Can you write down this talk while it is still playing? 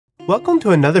Welcome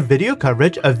to another video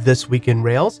coverage of This Week in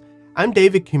Rails. I'm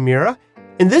David Kimura,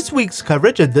 and this week's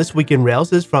coverage of This Week in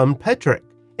Rails is from Patrick.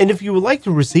 And if you would like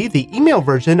to receive the email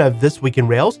version of This Week in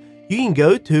Rails, you can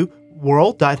go to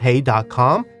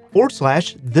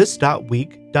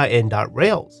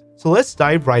world.hey.com/this.week.in.rails. So let's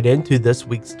dive right into this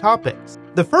week's topics.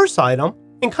 The first item,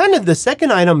 and kind of the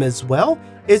second item as well,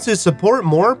 is to support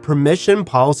more permission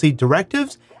policy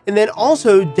directives and then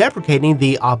also deprecating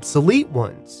the obsolete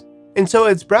ones. And so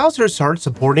as browsers start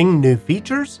supporting new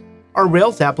features, our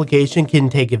Rails application can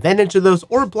take advantage of those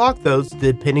or block those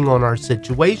depending on our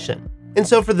situation. And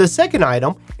so for the second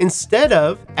item, instead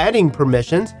of adding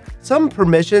permissions, some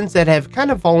permissions that have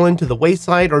kind of fallen to the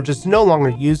wayside or just no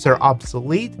longer used or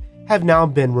obsolete have now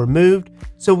been removed.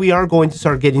 So we are going to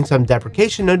start getting some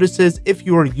deprecation notices if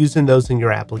you are using those in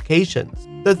your applications.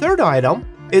 The third item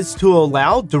is to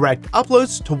allow direct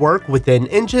uploads to work within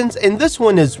engines, and this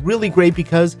one is really great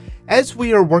because as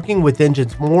we are working with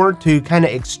engines more to kind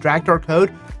of extract our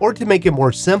code or to make it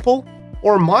more simple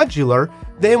or modular,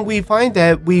 then we find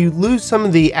that we lose some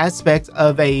of the aspects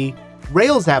of a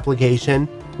Rails application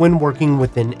when working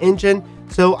within engine.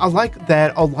 So I like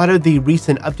that a lot of the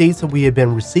recent updates that we have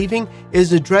been receiving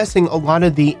is addressing a lot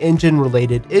of the engine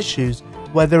related issues,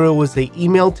 whether it was the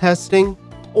email testing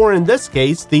or in this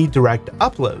case, the direct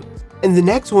uploads. And the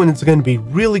next one is going to be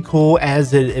really cool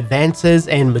as it advances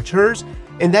and matures,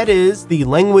 and that is the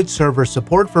language server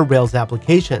support for Rails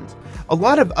applications. A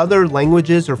lot of other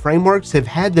languages or frameworks have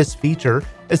had this feature,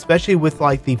 especially with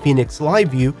like the Phoenix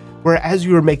Live view, where as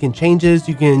you are making changes,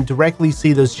 you can directly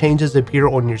see those changes appear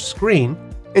on your screen.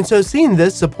 And so seeing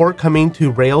this support coming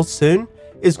to Rails soon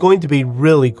is going to be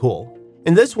really cool.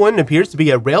 And this one appears to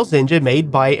be a Rails engine made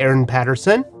by Aaron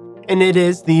Patterson, and it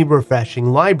is the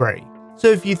refreshing library. So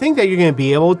if you think that you're going to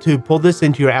be able to pull this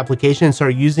into your application and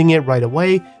start using it right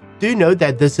away, do note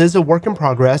that this is a work in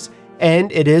progress,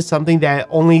 and it is something that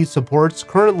only supports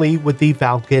currently with the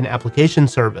Falcon application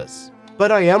service.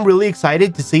 But I am really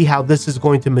excited to see how this is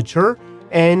going to mature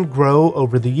and grow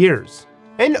over the years.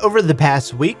 And over the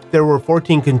past week, there were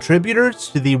 14 contributors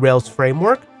to the Rails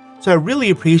framework, so I really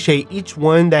appreciate each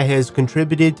one that has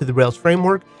contributed to the Rails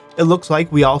framework. It looks like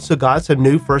we also got some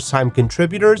new first-time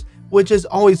contributors, which is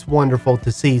always wonderful to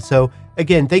see. So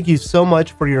again, thank you so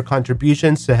much for your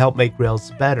contributions to help make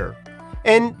Rails better.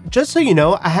 And just so you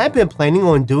know, I have been planning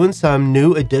on doing some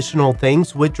new additional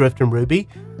things with Drift and Ruby.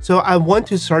 So I want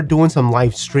to start doing some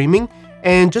live streaming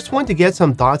and just want to get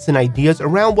some thoughts and ideas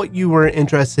around what you were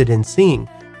interested in seeing.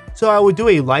 So I would do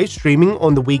a live streaming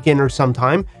on the weekend or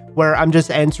sometime where I'm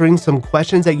just answering some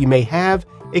questions that you may have.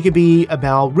 It could be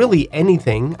about really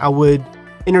anything. I would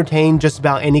entertain just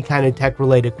about any kind of tech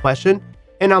related question.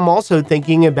 And I'm also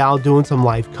thinking about doing some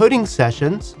live coding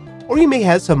sessions, or you may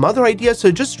have some other ideas,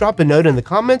 so just drop a note in the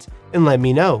comments and let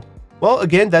me know. Well,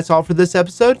 again, that's all for this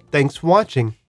episode. Thanks for watching.